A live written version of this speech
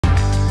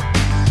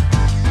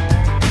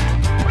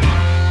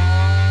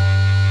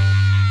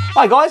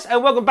Hi guys,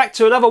 and welcome back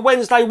to another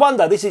Wednesday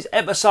Wonder. This is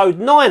episode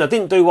 9. I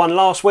didn't do one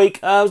last week.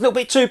 I was a little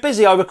bit too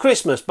busy over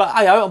Christmas, but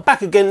hey, I'm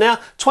back again now.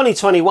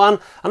 2021,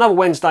 another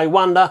Wednesday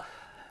Wonder.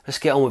 Let's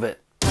get on with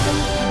it.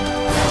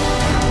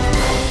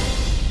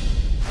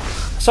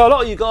 So a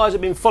lot of you guys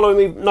have been following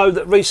me know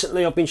that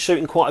recently I've been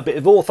shooting quite a bit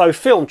of ortho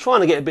film,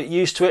 trying to get a bit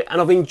used to it, and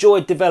I've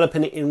enjoyed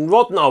developing it in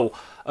Rodinal.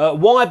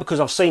 Why?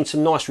 Because I've seen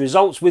some nice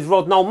results with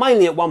Rodinal,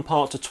 mainly at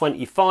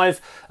 1:25.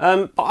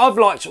 But I've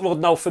liked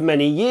Rodinal for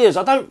many years.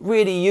 I don't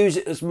really use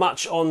it as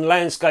much on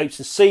landscapes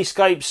and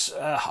seascapes.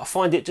 I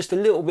find it just a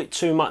little bit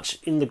too much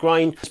in the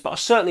grain. But I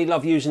certainly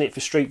love using it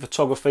for street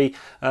photography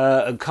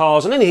and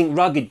cars and anything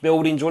rugged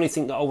buildings or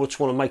anything that I just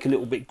want to make a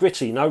little bit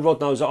gritty. You know,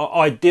 Rodinal's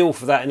ideal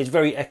for that and it's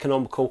very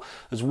economical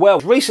as well.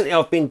 Recently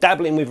I've been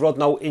dabbling with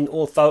Rodinal in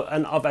ortho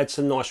and I've had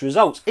some nice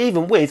results,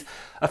 even with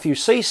a few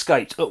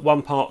seascapes at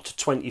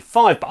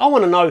 1:25. But I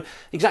want to know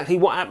exactly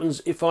what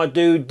happens if I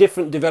do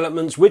different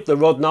developments with the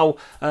Rodinal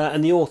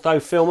and the ortho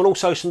film, and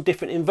also some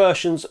different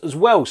inversions as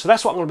well. So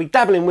that's what I'm going to be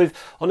dabbling with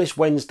on this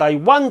Wednesday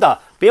Wonder.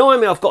 Behind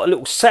me I've got a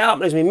little setup.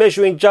 There's my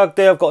measuring jug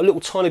there. I've got a little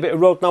tiny bit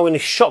of Rodinal in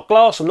this shot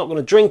glass. I'm not going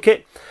to drink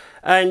it.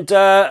 And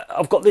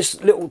I've got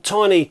this little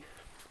tiny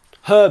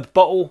herb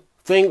bottle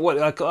thing,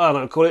 what I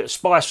don't call it,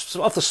 spice,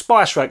 off the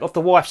spice rack, off the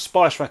wife's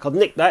spice rack. I've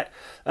nicked that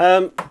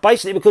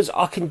basically because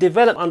I can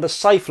develop under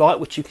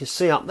Safelight, which you can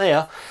see up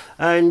there,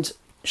 and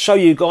show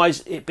you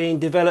guys it being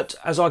developed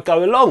as I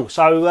go along.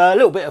 So a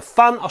little bit of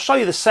fun. I'll show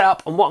you the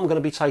setup and what I'm going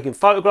to be taking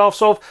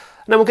photographs of,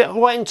 and then we'll get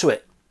right into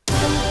it.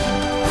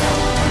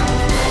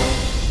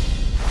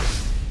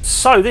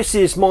 So this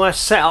is my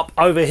setup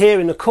over here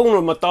in the corner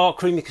of my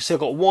darkroom. You can see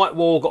I've got a white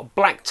wall, got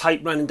black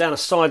tape running down the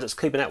side that's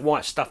keeping that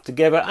white stuff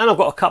together, and I've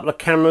got a couple of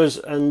cameras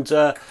and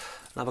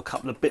another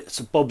couple of bits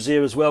of bobs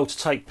here as well to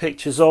take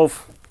pictures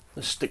of.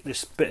 Let's stick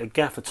this bit of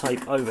gaffer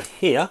tape over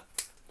here.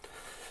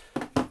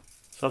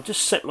 So I've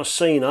just set my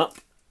scene up.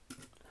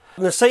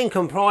 And the scene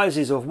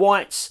comprises of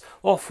whites,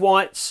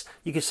 off-whites,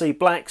 you can see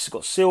blacks,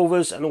 got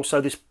silvers, and also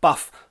this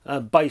buff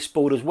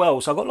baseboard as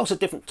well. So I've got lots of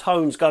different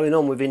tones going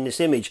on within this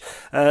image.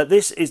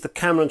 This is the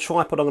camera and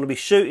tripod I'm going to be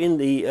shooting,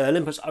 the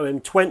Olympus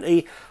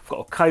OM20. I've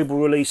got a cable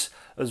release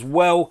as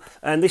well,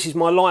 and this is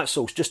my light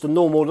source, just a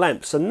normal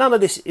lamp. So none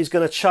of this is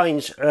going to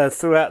change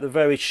throughout the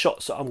various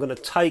shots that I'm going to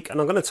take, and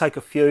I'm going to take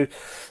a few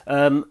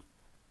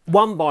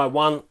one by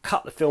one,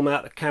 cut the film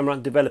out of the camera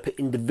and develop it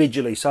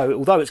individually. So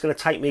although it's going to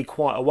take me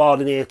quite a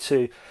while in here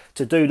to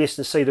do this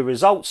and see the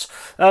results,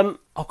 I'll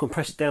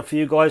compress it down for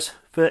you guys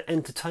for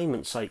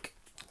entertainment's sake.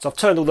 So I've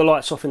turned all the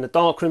lights off in the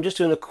darkroom, just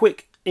doing a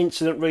quick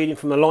incident reading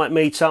from the light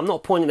meter. I'm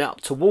not pointing it up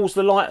towards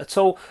the light at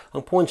all,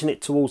 I'm pointing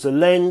it towards the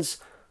lens,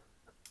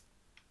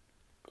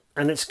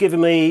 and it's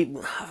giving me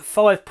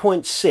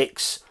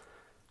 5.6,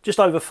 just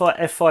over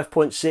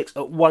f5.6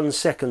 at 1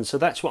 second. So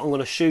that's what I'm going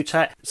to shoot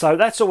at. So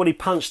that's already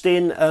punched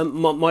in.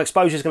 My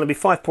exposure is going to be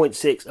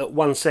 5.6 at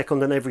 1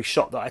 second on every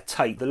shot that I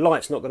take. The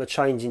light's not going to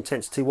change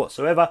intensity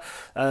whatsoever,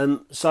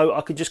 so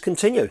I could just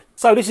continue.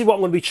 So this is what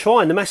I'm going to be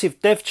trying. The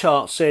massive dev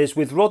chart says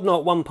with Rodinal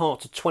at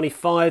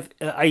 1:25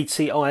 at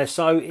 80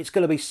 ISO, it's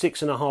going to be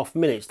 6.5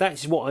 minutes.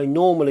 That's what I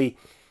normally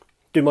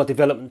do my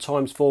development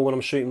times for when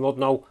I'm shooting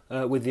Rodinal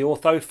with the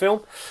ortho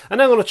film.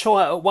 And then I'm going to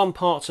try it at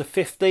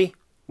 1:50,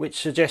 which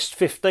suggests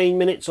 15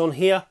 minutes on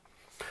here.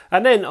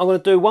 And then I'm going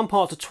to do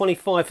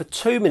 1:25 for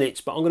 2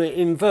 minutes, but I'm going to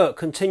invert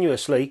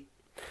continuously.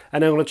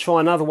 And then I'm going to try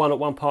another one at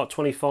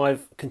 1:25,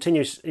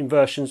 continuous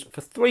inversions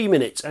for 3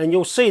 minutes. And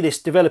you'll see this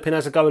developing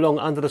as I go along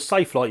under the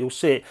Safelight. You'll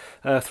see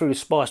it through the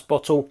spice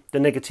bottle, the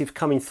negative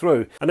coming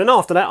through. And then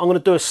after that, I'm going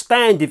to do a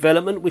stand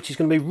development, which is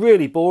going to be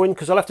really boring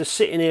because I'll have to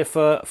sit in here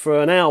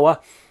for an hour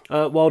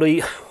while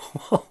the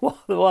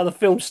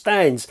film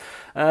stands,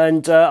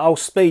 and I'll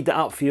speed that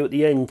up for you at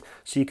the end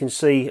so you can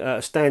see a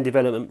stand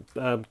development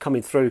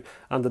coming through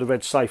under the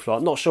red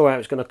Safelight. Not sure how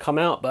it's going to come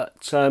out,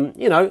 but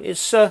you know,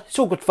 it's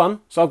all good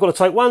fun. So I've got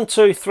to take 1,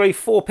 2, 3,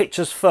 4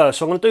 pictures first.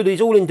 So I'm going to do these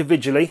all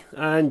individually,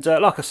 and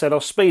like I said, I'll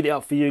speed it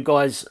up for you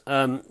guys,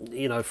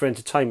 you know, for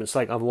entertainment's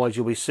sake. Otherwise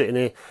you'll be sitting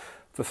here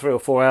for 3 or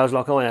 4 hours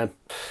like I am.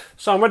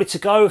 So I'm ready to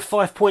go.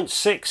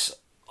 5.6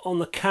 on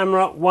the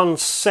camera, 1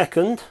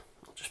 second.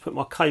 Just put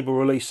my cable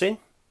release in.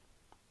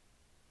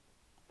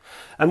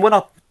 And when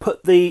I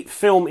put the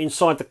film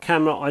inside the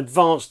camera, I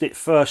advanced it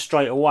first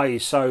straight away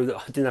so that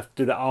I didn't have to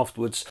do that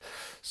afterwards.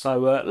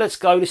 So let's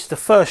go. This is the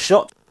first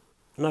shot.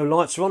 No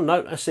lights are on.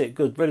 No, that's it.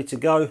 Good. Ready to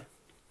go.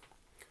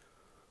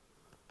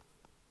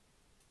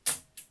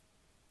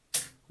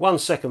 1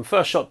 second.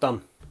 First shot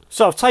done.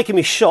 So I've taken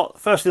my shot.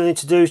 First thing I need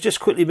to do is just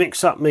quickly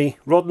mix up my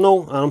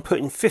Rodinal. And I'm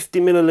putting 50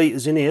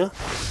 millilitres in here.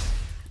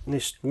 In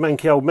this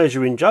manky old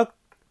measuring jug.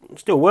 It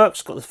still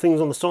works. Got the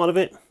things on the side of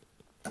it.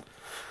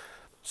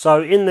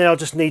 So in there I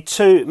just need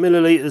 2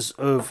 millilitres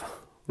of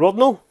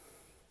Rodinal.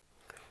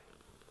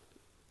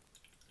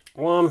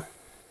 1.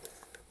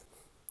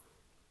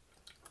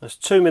 That's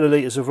 2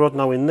 millilitres of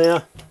Rodinal in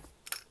there.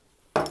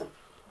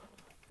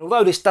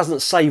 Although this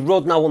doesn't say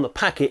Rodinal on the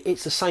packet,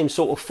 it's the same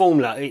sort of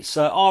formula. It's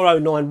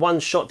R09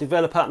 one-shot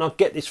developer, and I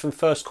get this from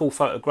First Call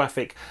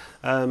Photographic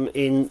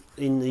in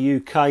the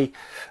UK,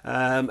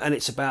 and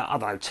it's about, I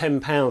don't know,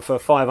 £10 for a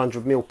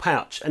 500ml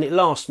pouch, and it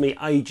lasts me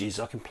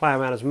ages. I can play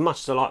around as much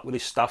as I like with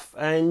this stuff,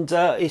 and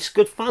it's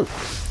good fun.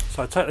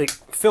 So I take the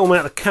film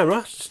out of the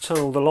camera, just turn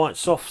all the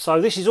lights off. So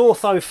this is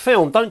ortho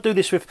film. Don't do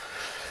this with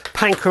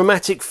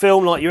panchromatic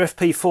film like your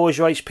FP4s,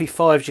 your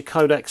HP5s, your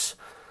Kodaks,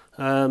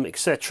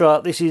 etc.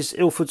 This is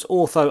Ilford's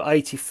Ortho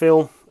 80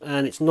 film,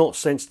 and it's not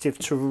sensitive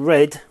to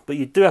red, but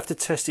you do have to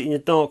test it in your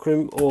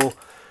darkroom or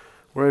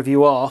wherever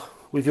you are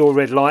with your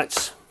red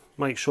lights.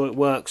 Make sure it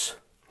works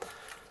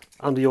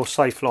under your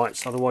safe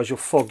lights, otherwise you'll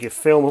fog your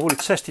film. I've already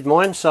tested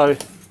mine, so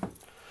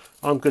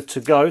I'm good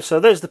to go. So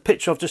there's the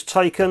picture I've just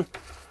taken.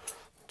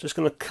 Just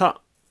going to cut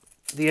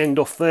the end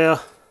off there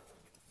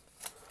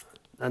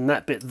and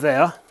that bit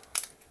there,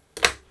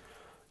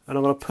 and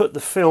I'm going to put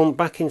the film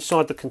back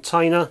inside the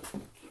container.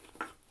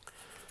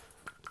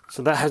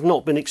 So that has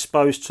not been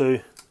exposed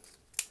to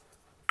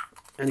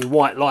any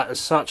white light as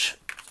such,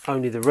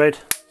 only the red.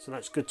 So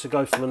that's good to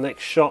go for the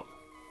next shot.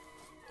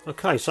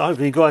 Okay, so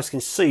hopefully you guys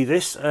can see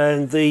this,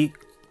 and the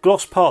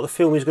gloss part of the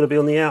film is going to be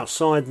on the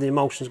outside and the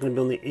emulsion is going to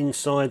be on the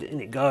inside. In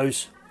it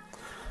goes.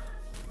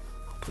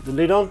 Put the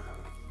lid on.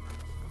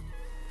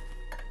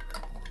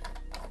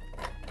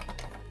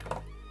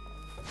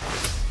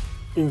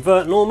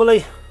 Invert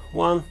normally.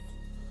 1,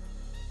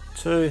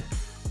 2,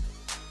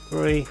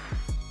 3,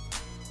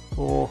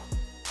 4,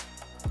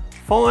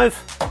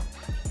 5,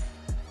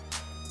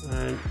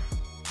 and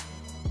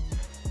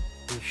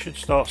you should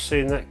start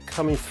seeing that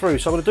coming through.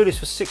 So I'm going to do this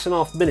for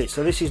 6.5 minutes.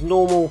 So this is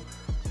normal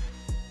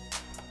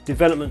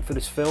development for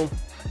this film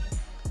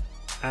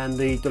and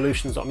the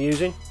dilutions that I'm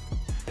using.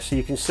 So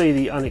you can see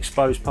the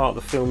unexposed part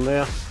of the film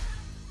there,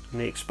 and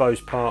the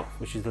exposed part,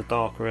 which is the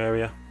darker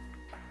area.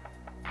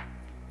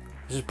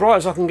 It's as bright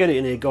as I can get it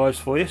in here, guys,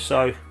 for you,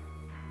 so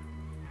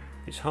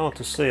it's hard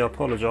to see. I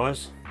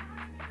apologise.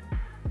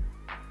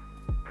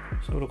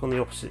 So look on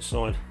the opposite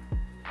side.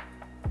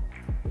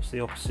 That's the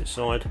opposite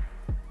side.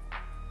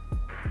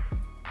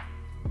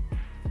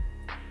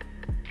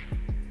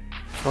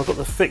 So I've got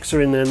the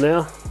fixer in there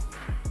now.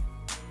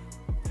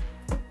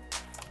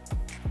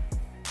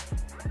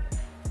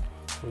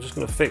 I'm just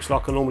going to fix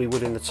like I normally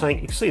would in the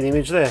tank. You can see the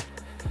image there.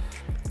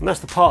 And that's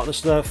the part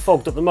that's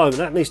fogged at the moment.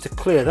 That needs to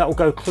clear. That will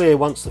go clear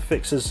once the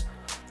fixer's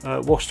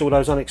washed all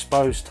those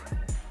unexposed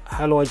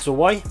haloids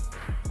away.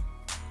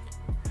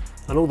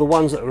 And all the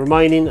ones that are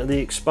remaining are the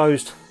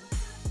exposed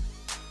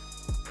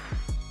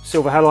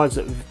silver halides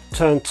that have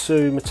turned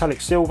to metallic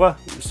silver.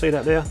 You can see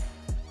that there.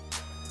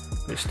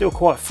 But it's still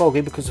quite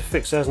foggy because the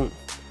fixer hasn't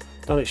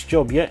done its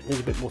job yet. It needs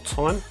a bit more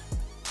time.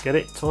 Get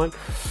it? Time.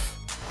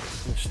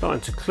 It's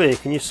starting to clear.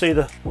 Can you see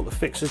what the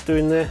fixer's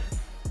doing there?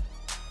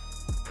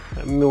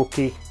 That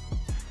milky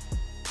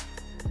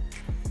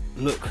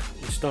look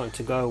is starting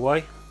to go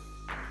away,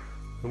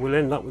 and we'll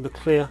end up with a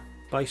clear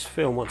base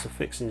film once the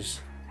fixing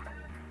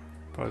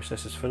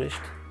process is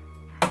finished.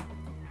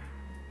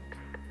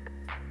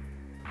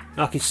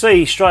 Now I can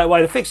see straight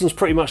away the fixing is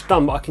pretty much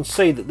done, but I can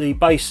see that the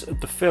base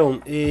of the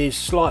film is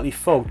slightly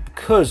fogged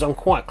because I'm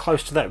quite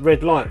close to that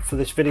red light for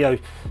this video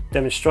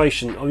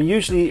demonstration. I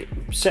usually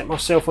set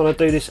myself, when I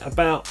do this,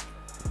 about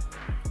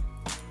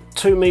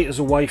 2 meters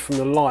away from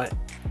the light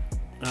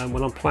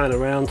when I'm playing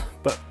around,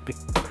 but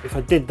if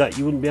I did that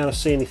you wouldn't be able to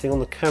see anything on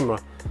the camera.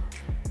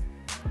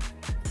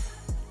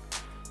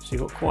 So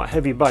you've got quite a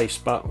heavy base,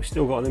 but we've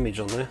still got an image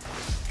on there.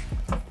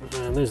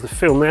 And there's the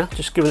film now,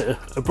 just giving it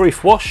a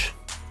brief wash.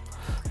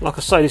 Like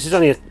I say, this is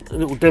only a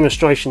little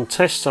demonstration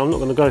test, so I'm not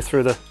going to go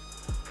through the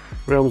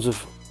realms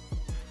of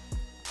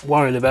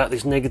worrying about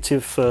this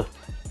negative for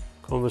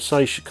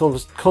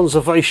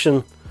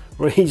conservation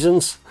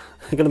reasons.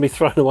 They're going to be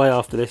thrown away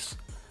after this.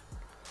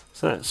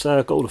 So that's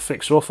got all the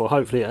fixer off, or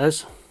hopefully it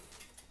has.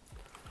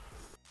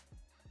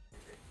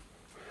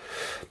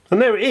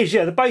 And there it is.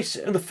 Yeah, the base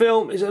of the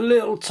film is a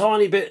little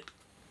tiny bit,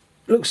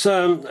 looks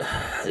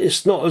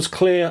it's not as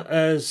clear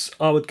as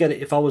I would get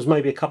it if I was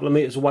maybe a couple of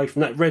meters away from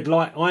that red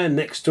light. I am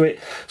next to it,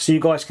 so you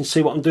guys can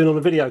see what I'm doing on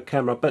the video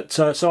camera, but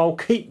so I'll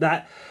keep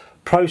that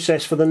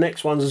process for the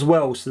next ones as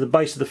well, so the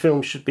base of the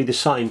film should be the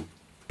same.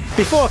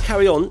 Before I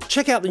carry on,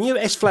 check out the new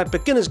SFLaB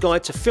Beginner's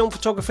Guide to Film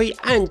Photography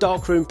and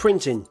Darkroom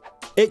Printing.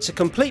 It's a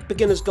complete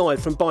beginner's guide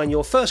from buying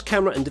your first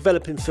camera and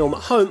developing film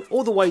at home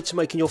all the way to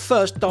making your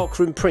first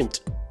darkroom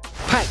print.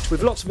 Packed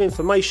with lots of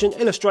information,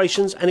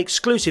 illustrations and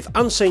exclusive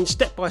unseen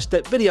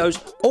step-by-step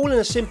videos, all in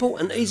a simple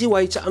and easy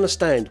way to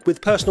understand,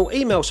 with personal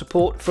email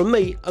support from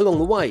me along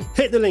the way.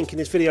 Hit the link in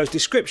this video's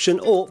description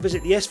or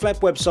visit the SFLaB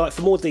website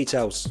for more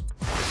details.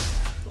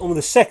 On with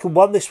the second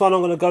one. This one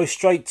I'm going to go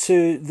straight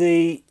to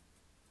the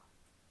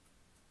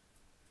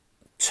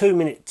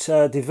 2-minute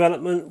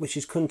development, which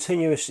is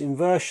continuous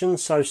inversion.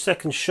 So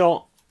second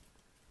shot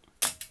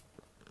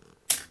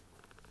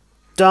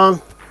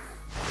done,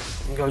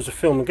 and goes the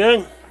film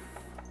again,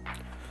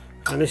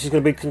 and this is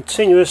going to be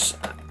continuous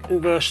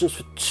inversions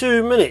for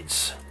 2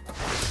 minutes.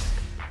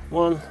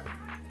 1,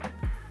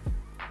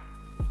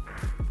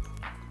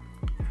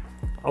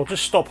 I'll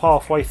just stop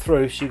halfway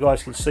through so you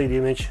guys can see the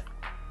image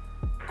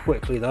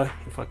quickly though,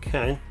 if I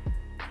can.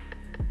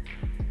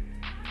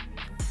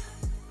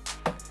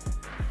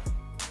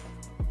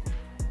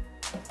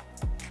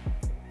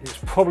 It's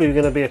probably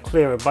going to be a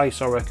clearer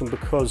base, I reckon,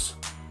 because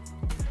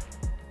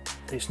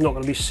it's not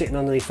going to be sitting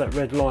underneath that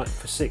red light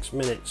for 6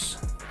 minutes.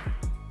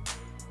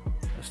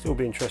 It'll still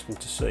be interesting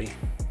to see.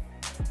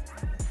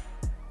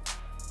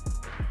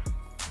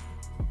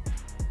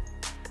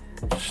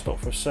 I'll just stop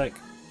for a sec.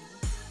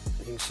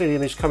 You can see the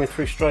image coming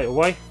through straight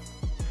away.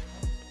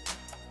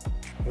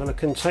 I'm going to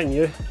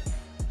continue.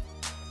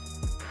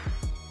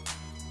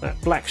 That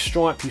black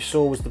stripe you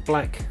saw was the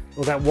black,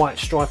 or that white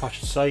stripe I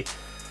should say,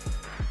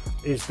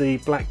 is the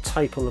black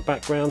tape on the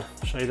background.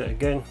 I'll show you that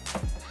again.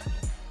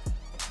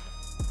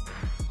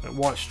 That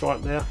white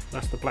stripe there,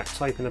 that's the black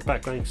tape in the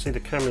background. You can see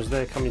the cameras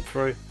there coming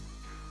through.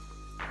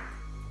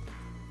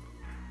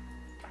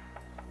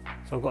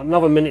 So I've got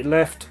another minute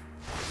left.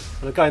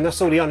 And again, that's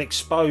all the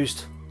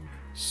unexposed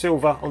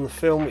silver on the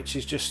film, which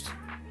is just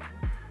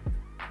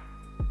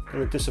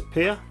going to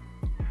disappear,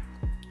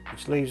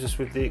 which leaves us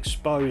with the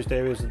exposed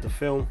areas of the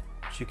film,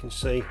 which you can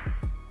see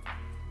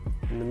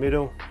in the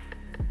middle,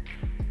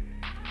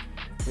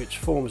 which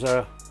forms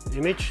our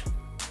image.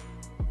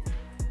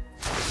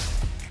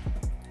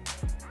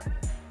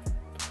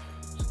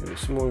 Let's give it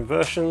some more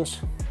inversions.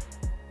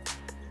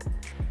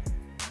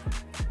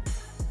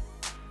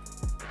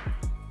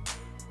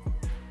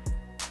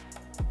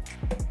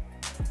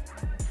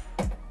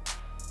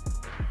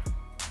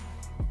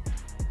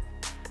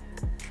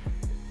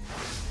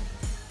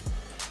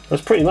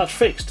 That's pretty much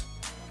fixed.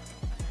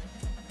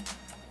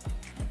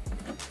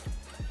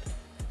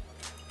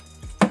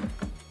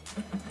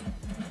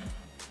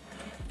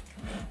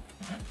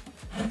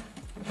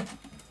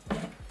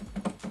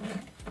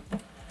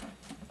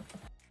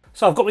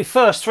 So I've got my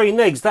first 3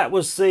 negs. That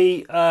was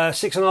the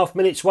 6.5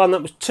 minutes one,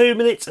 that was 2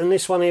 minutes, and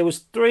this one here was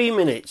 3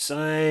 minutes.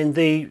 And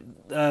the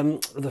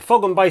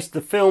fog and base of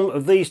the film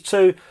of these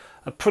two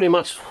are pretty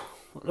much,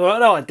 they're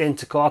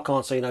identical. I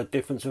can't see no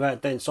difference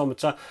without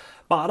densometer.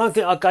 But I don't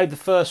think I gave the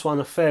first one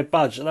a fair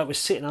budge. That was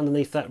sitting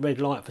underneath that red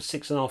light for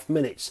 6.5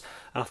 minutes.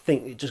 And I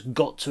think it just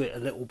got to it a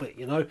little bit,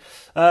 you know.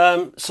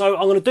 So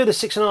I'm going to do the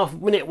 6.5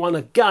 minute one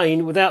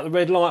again without the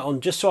red light on,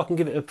 just so I can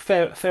give it a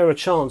fairer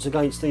chance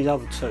against these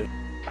other two.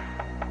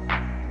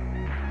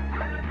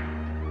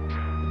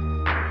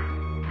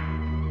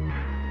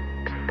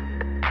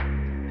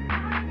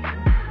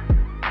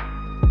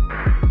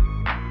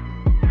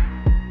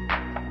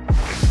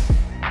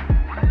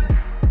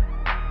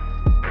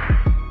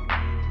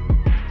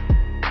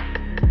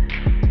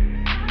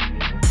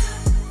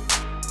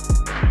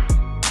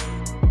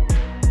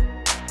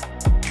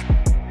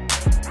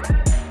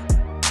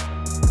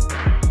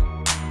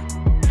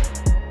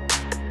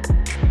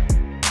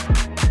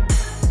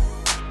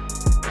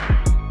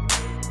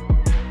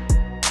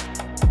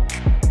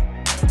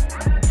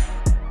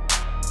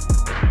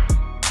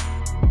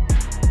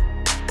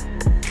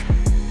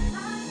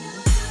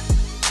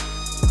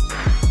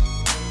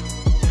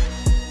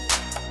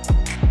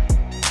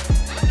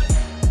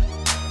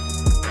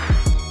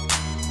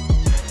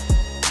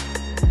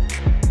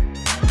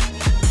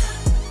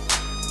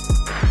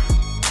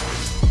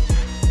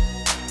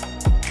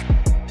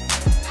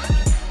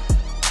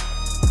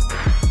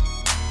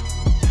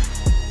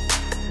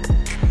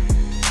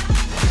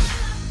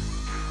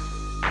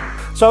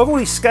 So I've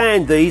already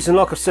scanned these, and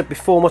like I said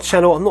before on my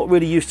channel, I'm not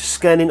really used to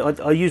scanning.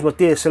 I use my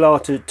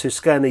DSLR to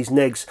scan these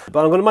negs,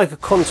 but I'm going to make a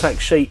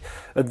contact sheet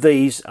of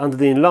these under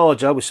the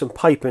enlarger with some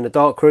paper in the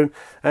darkroom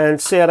and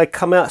see how they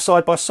come out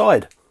side by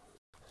side.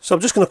 So I'm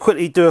just going to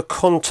quickly do a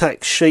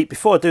contact sheet.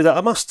 Before I do that,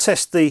 I must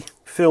test the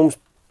film's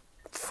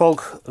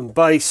fog and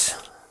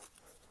base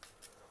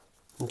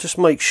and just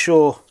make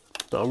sure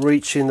that I'm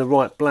reaching the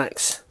right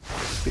blacks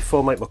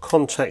before I make my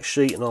contact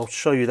sheet, and I'll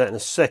show you that in a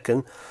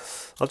second.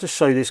 I'll just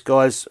show you this,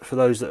 guys, for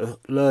those that are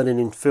learning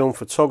in film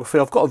photography.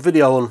 I've got a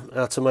video on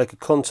how to make a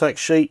contact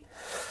sheet.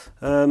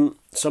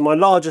 So my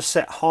larger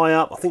set high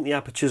up, I think the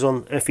aperture's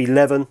on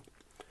f11.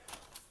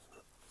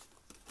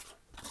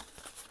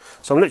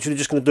 So I'm literally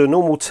just going to do a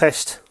normal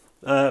test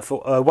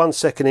for 1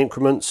 second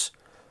increments.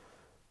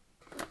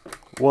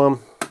 1,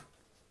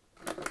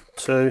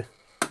 2,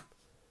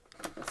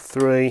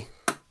 3,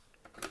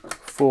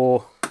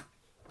 4,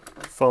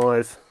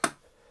 5,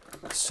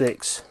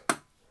 6,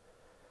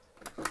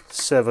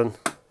 7,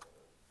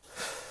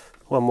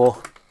 one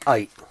more,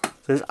 8. So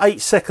there's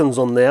 8 seconds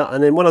on there,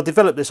 and then when I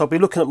develop this, I'll be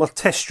looking at my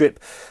test strip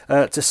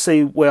to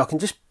see where I can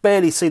just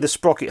barely see the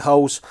sprocket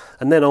holes,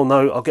 and then I'll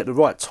know I'll get the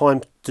right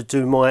time to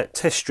do my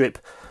test strip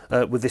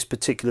with this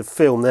particular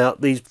film. Now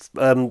these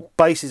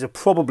bases are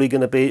probably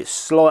going to be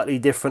slightly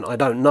different, I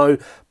don't know,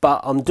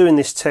 but I'm doing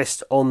this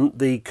test on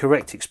the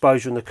correct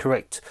exposure and the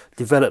correct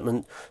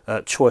development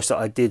choice that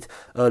I did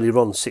earlier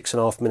on,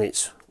 6.5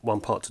 minutes,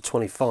 1 part to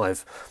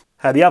 25.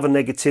 How the other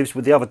negatives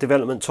with the other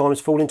development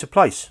times fall into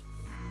place.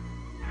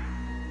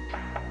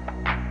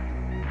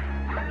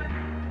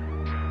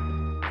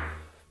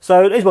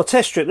 So there's my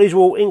test strip. These are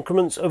all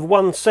increments of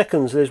 1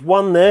 second. There's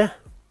 1 there,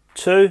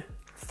 2,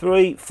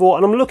 3, 4,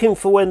 and I'm looking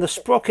for when the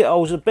sprocket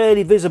holes are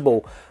barely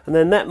visible, and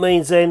then that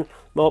means then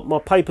my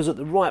paper's at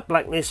the right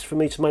blackness for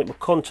me to make my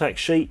contact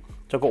sheet.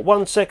 So I've got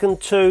 1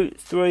 second, 2,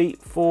 3,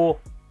 4.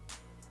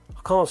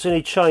 I can't see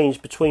any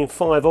change between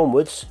 5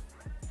 onwards.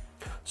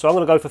 So I'm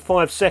going to go for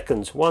 5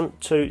 seconds. 1,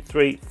 2,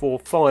 3, 4,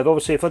 5.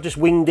 Obviously, if I just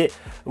winged it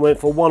and went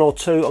for 1 or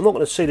 2, I'm not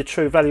going to see the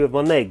true value of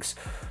my negs.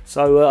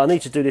 So I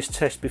need to do this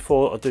test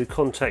before I do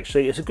contact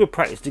sheet. It's a good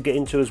practice to get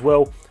into as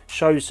well.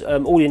 Shows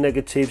all your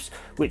negatives,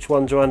 which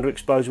ones are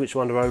underexposed, which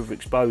ones are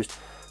overexposed,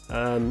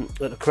 at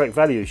the correct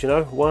values, you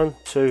know. 1,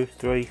 2,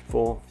 3,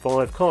 4,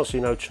 5. Can't see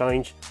no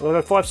change. I'm going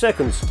to go 5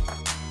 seconds.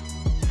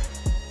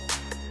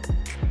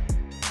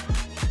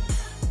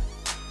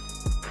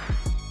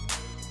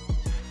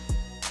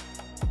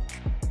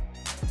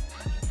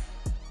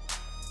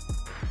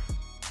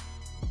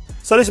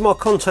 So this is my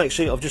contact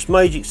sheet I've just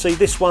made. You can see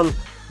this one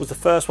was the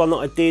first one that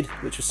I did,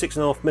 which was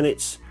 6.5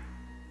 minutes,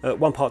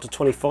 1 part to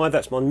 25.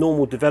 That's my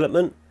normal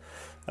development.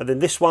 And then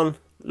this one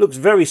looks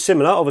very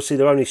similar. Obviously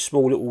they're only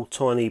small little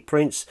tiny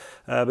prints,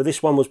 but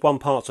this one was 1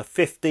 part to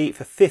 50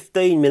 for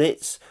 15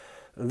 minutes.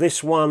 And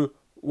this one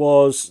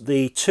was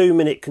the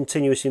 2-minute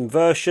continuous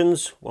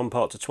inversions, 1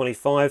 part to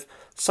 25.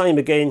 Same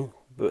again,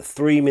 but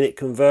 3-minute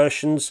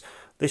conversions.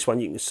 This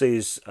one you can see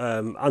is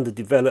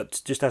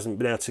underdeveloped, just hasn't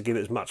been able to give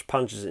it as much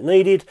punch as it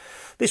needed.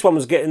 This one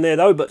was getting there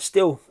though, but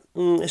still,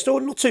 it's still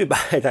not too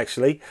bad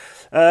actually.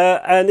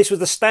 And this was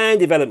the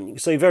stand development. You can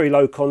see very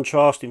low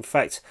contrast. In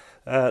fact,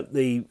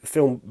 the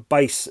film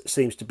base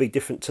seems to be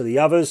different to the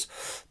others.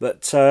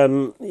 But,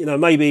 you know,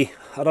 maybe,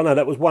 I don't know,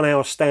 that was 1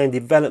 hour stand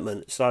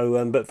development.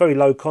 So, but very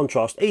low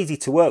contrast, easy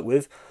to work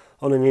with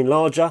on an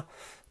enlarger.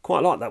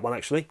 Quite like that one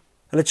actually.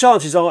 And the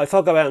chances are, if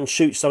I go out and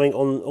shoot something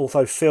on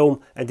ortho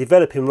film and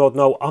develop in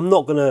Rodinal, I'm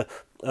not going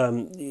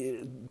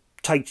to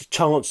take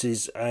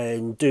chances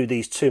and do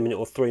these 2-minute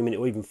or 3-minute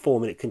or even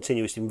 4-minute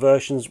continuous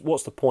inversions.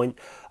 What's the point?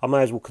 I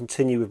may as well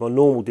continue with my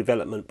normal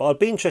development. But I'd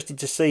be interested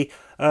to see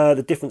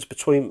the difference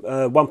between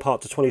 1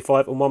 part to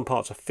 25 and 1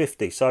 part to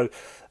 50. So,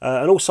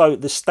 and also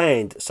the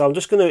stand. So I'm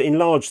just going to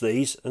enlarge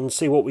these and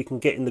see what we can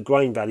get in the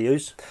grain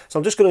values. So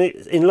I'm just going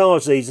to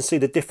enlarge these and see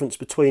the difference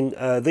between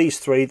these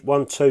 3,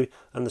 1, 2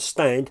 and the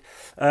stand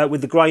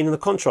with the grain and the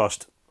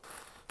contrast.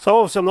 So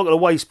obviously I'm not going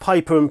to waste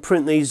paper and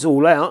print these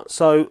all out,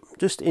 so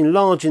just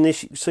enlarging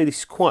this, you can see this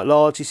is quite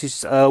large. This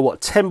is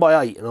what, 10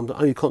 by 8, and I'm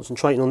only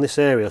concentrating on this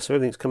area, so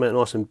everything's come out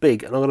nice and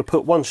big. And I'm going to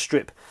put 1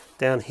 strip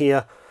down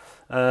here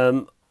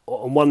on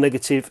 1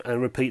 negative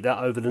and repeat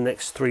that over the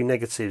next 3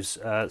 negatives.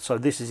 So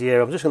this is the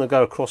area. I'm just going to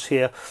go across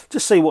here,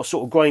 just see what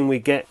sort of grain we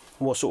get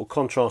and what sort of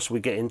contrast we're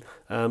getting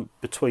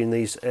between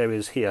these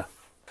areas here.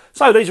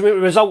 So these are the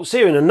results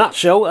here in a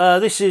nutshell.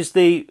 This is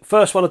the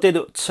first one I did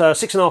at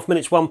 6.5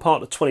 minutes, 1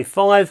 part to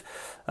 25.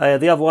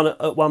 The other one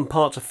at 1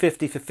 part to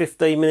 50 for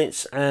 15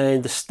 minutes,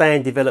 and the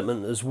stand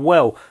development as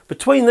well.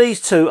 Between these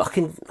two, I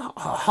can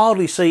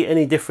hardly see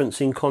any difference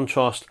in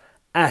contrast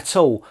at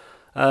all.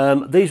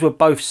 These were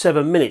both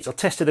 7 minutes. I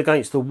tested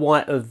against the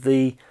white of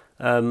the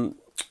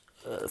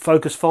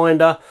focus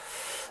finder,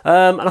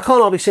 and I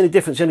can't hardly see any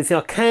difference. The only thing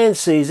I can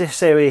see is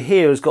this area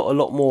here has got a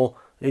lot more,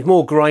 it's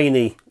more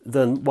grainy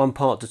than 1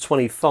 part to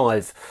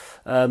 25.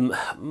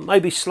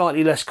 Maybe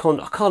slightly less do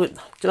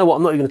you know what,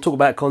 I'm not even going to talk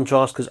about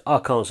contrast because I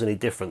can't see any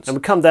difference. And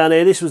we come down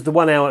here, this was the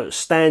 1 hour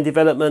stand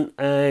development,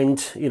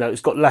 and you know,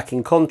 it's got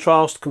lacking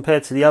contrast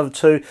compared to the other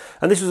two.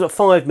 And this was at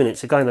 5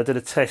 minutes. Again, I did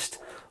a test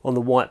on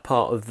the white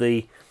part of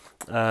the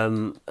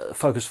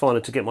focus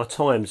finder to get my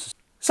times.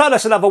 So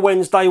that's another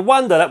Wednesday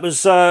wonder. That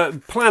was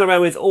playing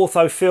around with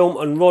ortho film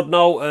and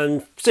Rodinal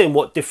and seeing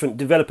what different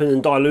developing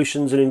and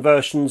dilutions and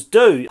inversions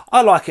do.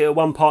 I like it at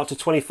 1 part to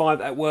 25.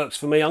 That works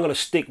for me. I'm going to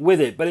stick with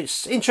it. But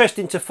it's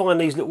interesting to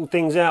find these little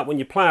things out when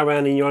you play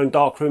around in your own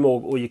darkroom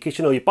or your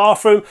kitchen or your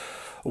bathroom,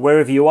 or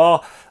wherever you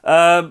are,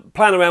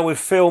 playing around with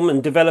film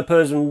and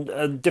developers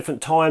and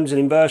different times and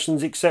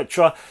inversions,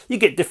 etc. You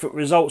get different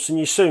results, and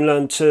you soon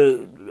learn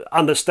to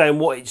understand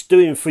what it's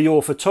doing for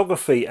your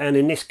photography. And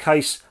in this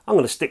case, I'm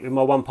going to stick with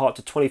my 1 part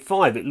to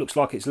 25. It looks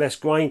like it's less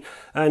grain,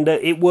 and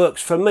it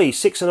works for me.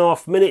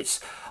 6.5 minutes.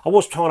 I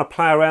was trying to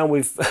play around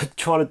with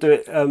trying to do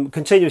it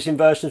continuous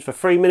inversions for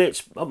 3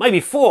 minutes, maybe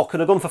 4. Could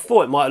have gone for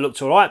 4. It might have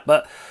looked all right,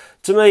 but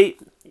to me,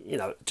 you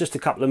know, just a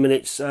couple of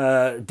minutes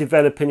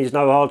developing is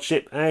no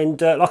hardship,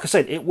 and like I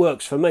said, it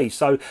works for me.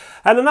 So,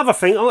 and another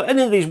thing,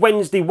 any of these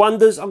Wednesday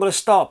wonders, I'm going to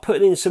start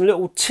putting in some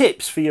little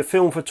tips for your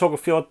film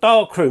photography or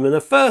darkroom. And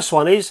the first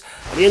one is,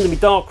 at the end of my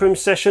darkroom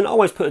session, I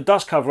always put a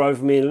dust cover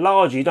over me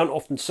ENLARGER. You don't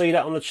often see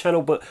that on the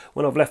channel, but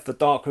when I've left the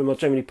darkroom, I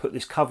generally put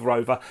this cover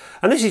over.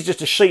 And this is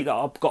just a sheet that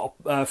I've got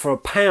for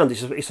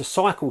 £1. It's a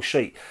cycle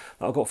sheet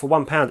that I got for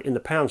 £1 in the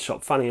pound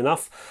shop, funny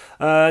enough.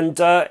 And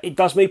it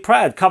does me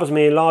proud. Covers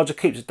me ENLARGER,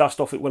 keeps the dust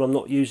off it when I'm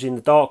not using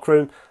the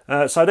darkroom.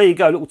 So there you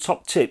go, little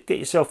top tip. Get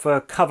yourself a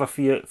cover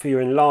for your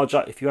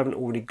enlarger if you haven't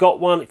already got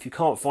one. If you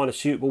can't find a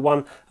suitable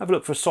one, have a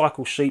look for a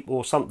cycle sheet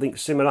or something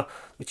similar,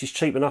 which is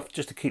cheap enough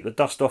just to keep the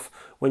dust off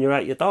when you're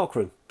at your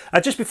darkroom.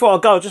 Just before I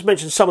go, I'll just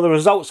mention some of the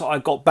results that I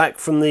got back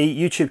from the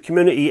YouTube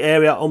community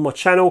area on my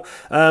channel,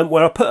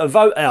 where I put a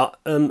vote out,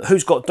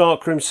 who's got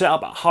darkroom set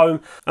up at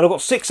home, and I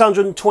got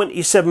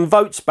 627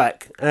 votes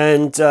back,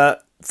 and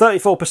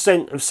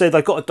 34% have said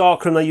they've got a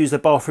darkroom they use their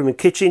bathroom and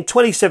kitchen.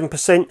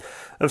 27%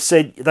 have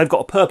said they've got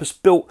a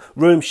purpose-built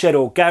room, shed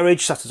or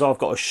garage, such as I've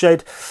got a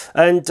shed.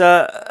 And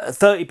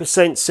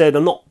 30% said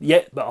I'm not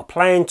yet, but I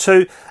plan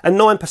to. And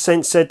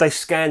 9% said they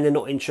scan, they're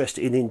not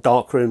interested in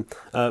darkroom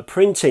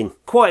printing.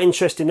 Quite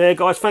interesting there,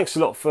 guys. Thanks a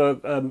lot for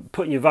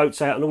putting your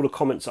votes out and all the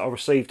comments that I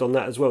received on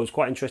that as well. It was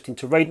quite interesting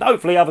to read. And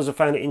hopefully others have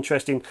found it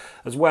interesting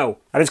as well.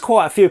 And there's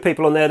quite a few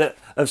people on there that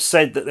have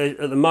said that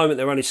at the moment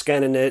they're only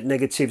scanning their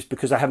negatives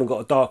because they haven't got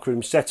a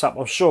darkroom set up.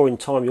 I'm sure in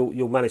time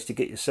you'll manage to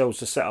get yourselves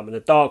to set up in a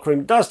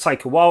darkroom. It does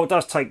take a while. It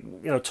does take,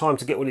 you know, time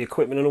to get all the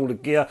equipment and all the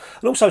gear,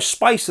 and also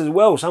space as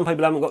well. Some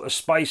people haven't got the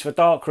space for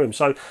darkroom,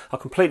 so I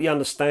completely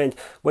understand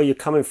where you're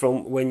coming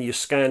from when you're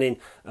scanning.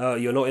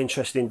 You're not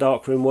interested in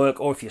darkroom work,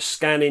 or if you're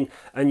scanning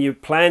and you're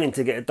planning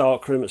to get a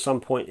darkroom at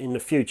some point in the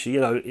future. You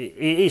know, it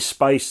is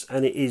space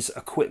and it is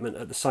equipment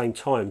at the same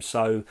time,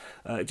 so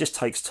it just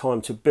takes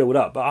time to build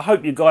up. But I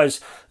hope you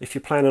guys, if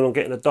you're planning on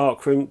getting a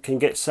darkroom, can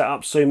get set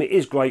up soon. It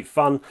is great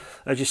fun,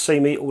 as you see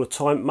me all the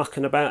time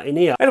mucking about in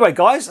here. Anyway,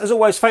 guys, as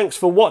always, thanks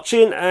for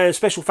watching, and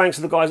special thanks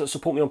to the guys that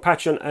support me on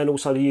Patreon and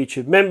also the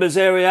YouTube members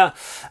area,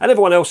 and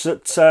everyone else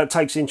that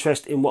takes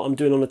interest in what I'm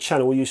doing on the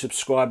channel, all you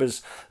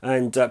subscribers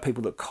and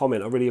people that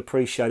comment. I really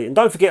appreciate it. And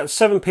don't forget, at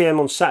 7 PM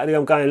on Saturday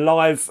I'm going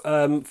live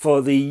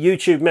for the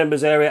YouTube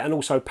members area and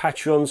also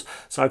Patreons.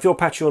 So if you're a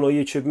Patreon or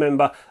YouTube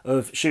member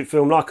of Shoot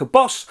Film Like a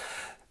Boss,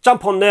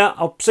 jump on there.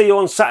 I'll see you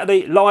on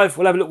Saturday live.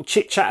 We'll have a little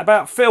chit chat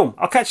about film.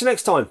 I'll catch you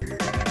next time.